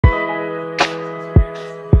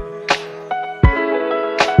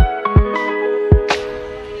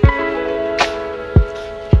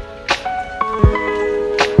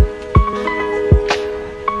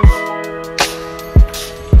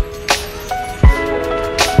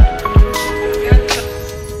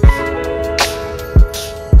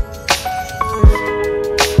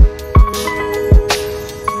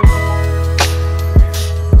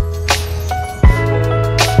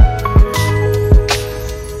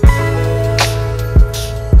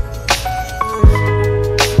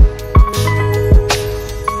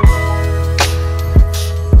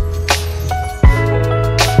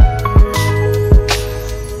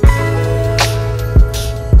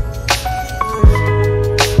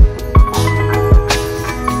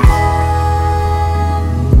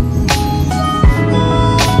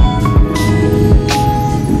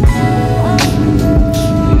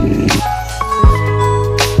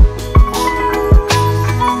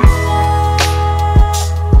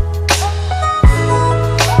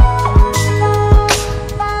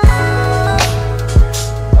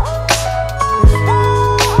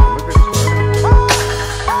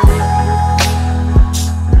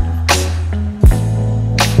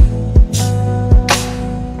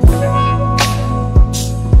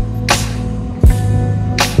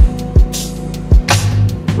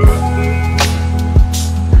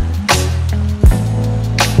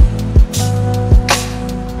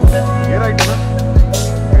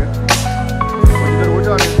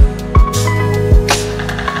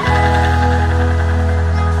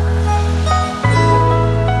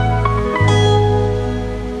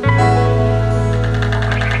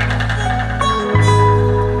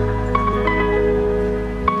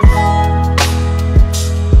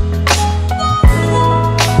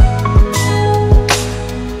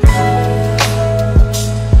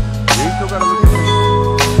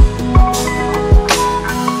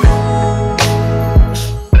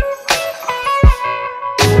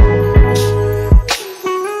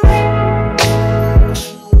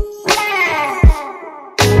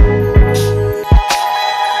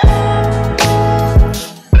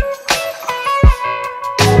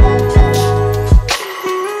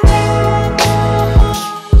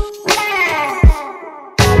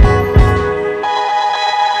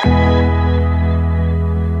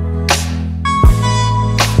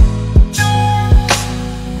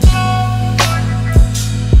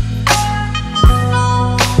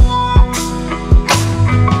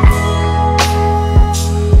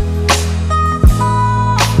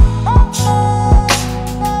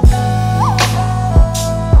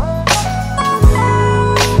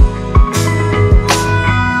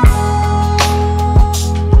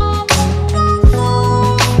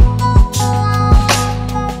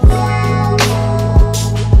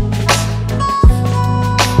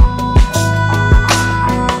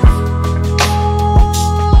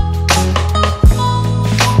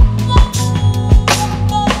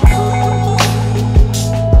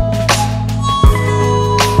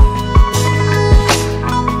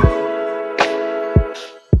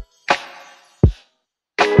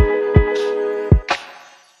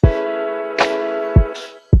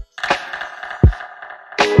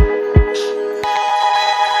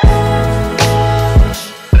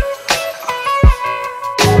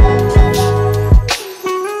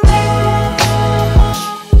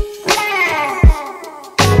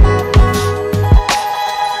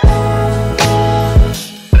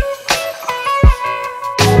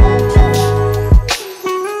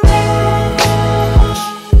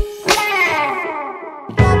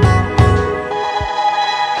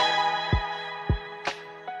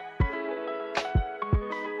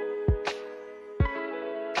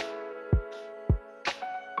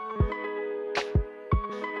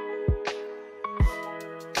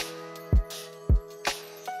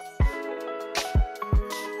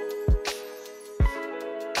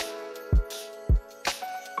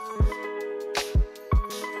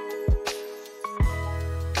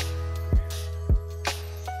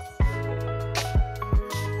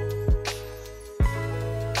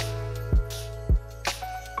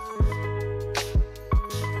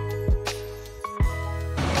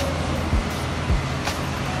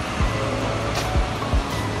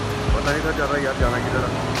इधर जा रहा है यार, जाना किधर है?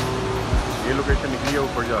 ये लोकेशन निकली है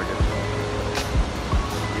ऊपर जाके,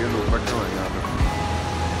 ये लोग बैठे हुए हैं यहाँ पे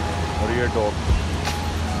और ये डॉग।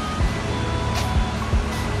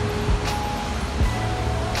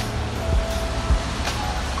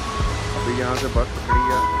 अभी यहाँ से बस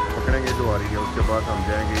पकड़ेंगे जो आ रही है, उसके बाद हम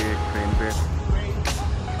जाएंगे ट्रेन पे।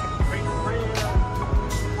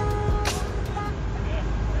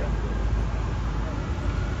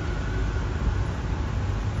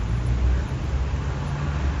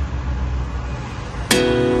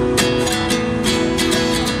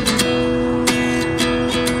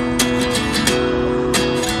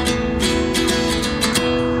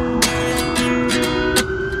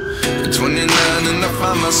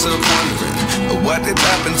 Myself wondering what did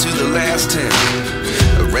happen to the last 10.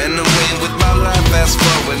 I ran away with my life, fast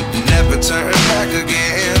forward, never turn back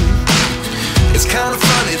again. It's kind of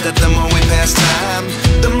funny that the more we pass time,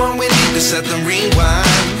 the more we need to set them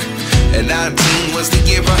rewind. And 19 was the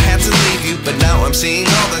year I had to leave you, but now I'm seeing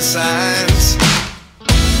all the signs.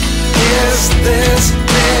 Is this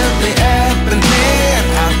really happening?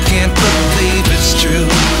 I can't believe it's true.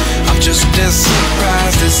 I'm just as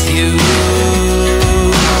surprised as you.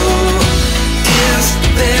 Is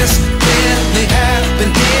this really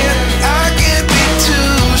happening? I can't be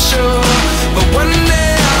too sure, but one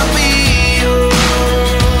day I'll be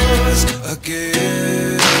yours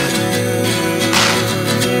again.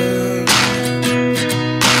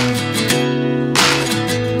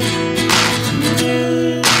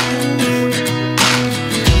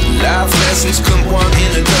 Life lessons come one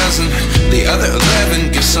in a dozen, the other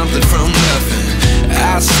 11 give something from nothing.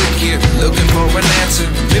 I sit here looking for an answer.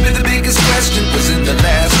 Maybe the biggest question was in the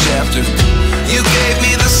last chapter. You gave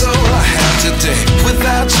me the soul I have today.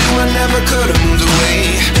 Without you I never could have moved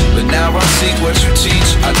away. But now I see what you teach.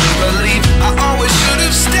 I do believe I always should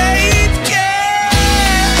have stayed. Yeah.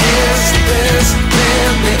 Is this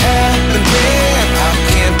really happening? I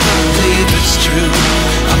can't believe it's true.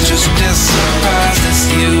 I'm just as surprised as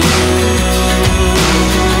you.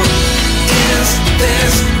 Is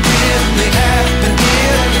this really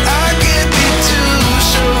happening? I can't be too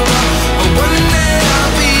sure, but one day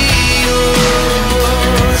I'll be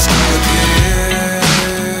yours again.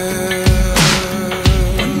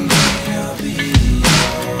 One day I'll be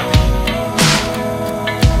yours.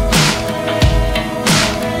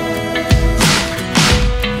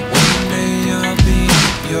 One day I'll be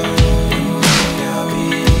yours.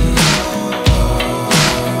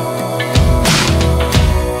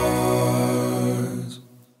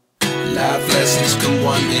 Life lessons come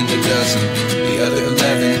one in a dozen, the other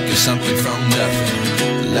 11 give something from nothing.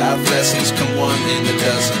 Life lessons come one in a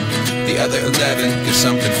dozen, the other 11 give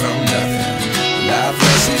something from nothing. Life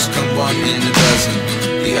lessons come one in a dozen,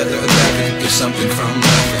 the other 11 give something from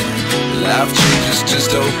nothing. Life changes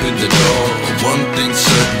just open the door. One thing's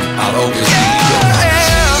certain, I'll always be yours.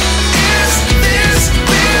 Is this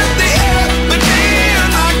really happening?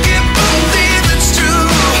 I can't believe it's true.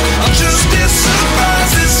 I'm just as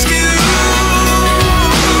surprised as you.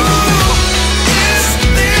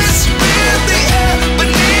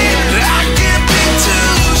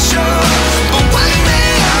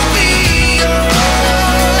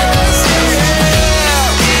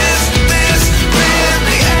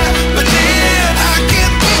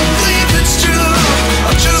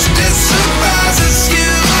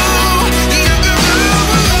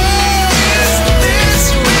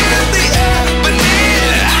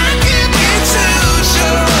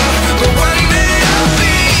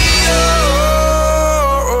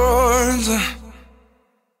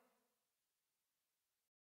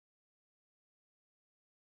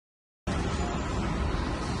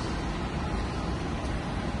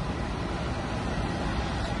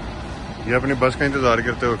 ये अपनी बस का इंतज़ार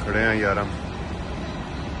करते हुए खड़े हैं यार हम।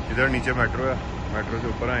 इधर नीचे मेट्रो है, मेट्रो से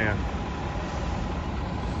ऊपर आए हैं।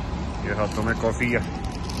 ये हाथों में कॉफ़ी है,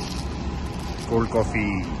 कोल्ड कॉफ़ी,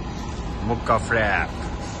 मुक्का फ्रैप।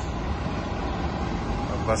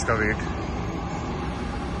 अब बस का वेट,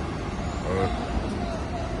 और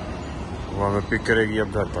वो हमें पिक करेगी अब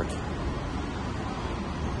घर तक।